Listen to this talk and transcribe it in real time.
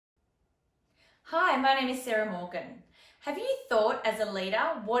Hi, my name is Sarah Morgan. Have you thought as a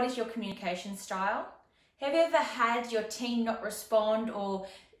leader, what is your communication style? Have you ever had your team not respond or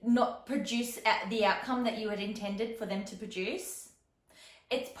not produce the outcome that you had intended for them to produce?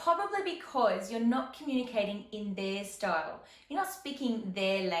 It's probably because you're not communicating in their style. You're not speaking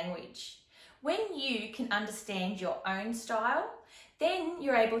their language. When you can understand your own style, then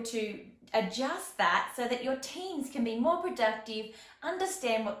you're able to adjust that so that your teams can be more productive,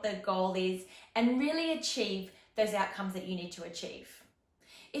 understand what the goal is, and really achieve those outcomes that you need to achieve.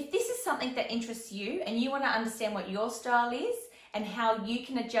 If this is something that interests you and you want to understand what your style is and how you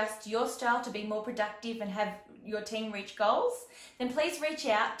can adjust your style to be more productive and have your team reach goals, then please reach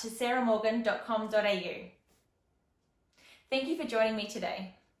out to sarahmorgan.com.au. Thank you for joining me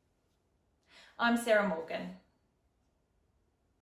today. I'm Sarah Morgan.